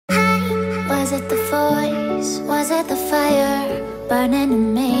Was it the voice? Was it the fire burning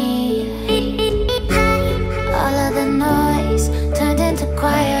in me? All of the noise turned into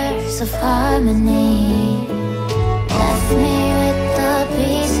choirs of harmony. Left me with the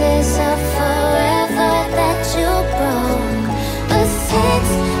pieces of forever that you broke. But since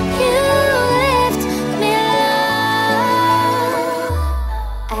you left me alone,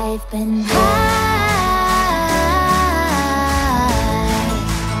 I've been